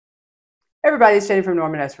Everybody, it's Jenny from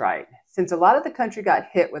Norman S. Wright. Since a lot of the country got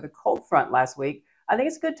hit with a cold front last week, I think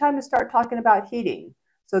it's a good time to start talking about heating.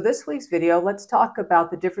 So this week's video, let's talk about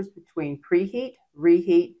the difference between preheat,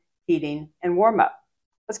 reheat, heating, and warm up.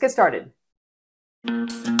 Let's get started.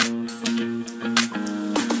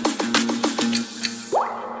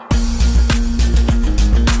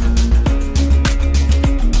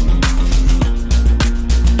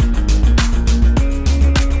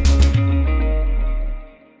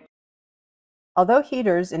 Although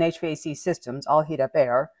heaters in HVAC systems all heat up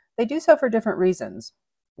air, they do so for different reasons.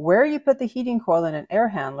 Where you put the heating coil in an air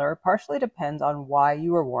handler partially depends on why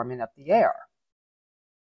you are warming up the air.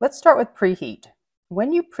 Let's start with preheat.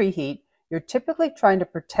 When you preheat, you're typically trying to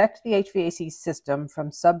protect the HVAC system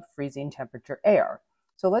from sub-freezing temperature air.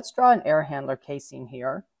 So let's draw an air handler casing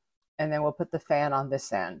here, and then we'll put the fan on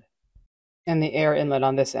this end and the air inlet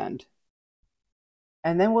on this end.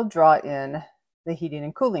 And then we'll draw in the heating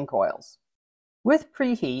and cooling coils. With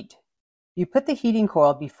preheat, you put the heating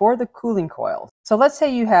coil before the cooling coil. So let's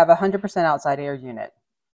say you have a 100% outside air unit.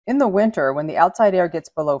 In the winter, when the outside air gets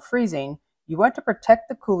below freezing, you want to protect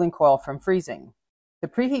the cooling coil from freezing. The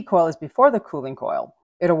preheat coil is before the cooling coil.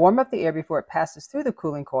 It'll warm up the air before it passes through the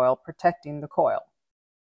cooling coil, protecting the coil.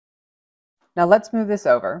 Now let's move this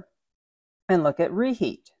over and look at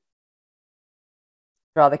reheat.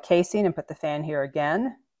 Draw the casing and put the fan here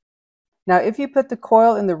again. Now, if you put the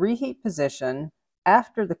coil in the reheat position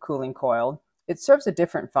after the cooling coil, it serves a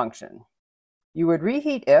different function. You would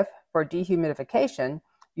reheat if, for dehumidification,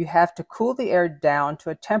 you have to cool the air down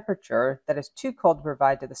to a temperature that is too cold to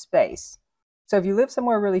provide to the space. So if you live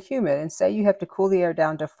somewhere really humid and say you have to cool the air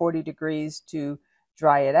down to 40 degrees to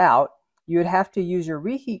dry it out, you would have to use your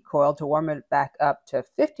reheat coil to warm it back up to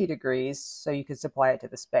 50 degrees so you can supply it to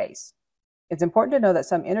the space. It's important to know that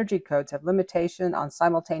some energy codes have limitation on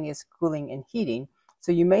simultaneous cooling and heating,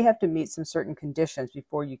 so you may have to meet some certain conditions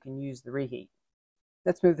before you can use the reheat.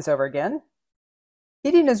 Let's move this over again.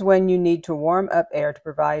 Heating is when you need to warm up air to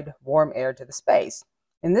provide warm air to the space.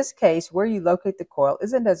 In this case, where you locate the coil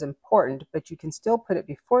isn't as important, but you can still put it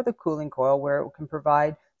before the cooling coil where it can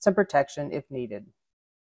provide some protection if needed.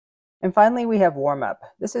 And finally, we have warm up.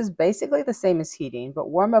 This is basically the same as heating, but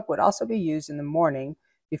warm up would also be used in the morning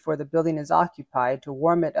before the building is occupied to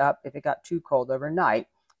warm it up if it got too cold overnight.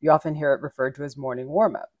 You often hear it referred to as morning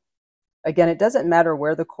warm up. Again, it doesn't matter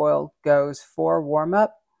where the coil goes for warm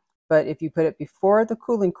up, but if you put it before the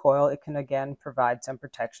cooling coil, it can again provide some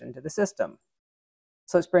protection to the system.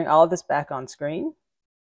 So let's bring all of this back on screen.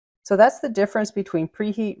 So that's the difference between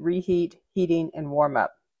preheat, reheat, heating, and warm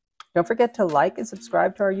up. Don't forget to like and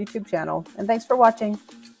subscribe to our YouTube channel, and thanks for watching.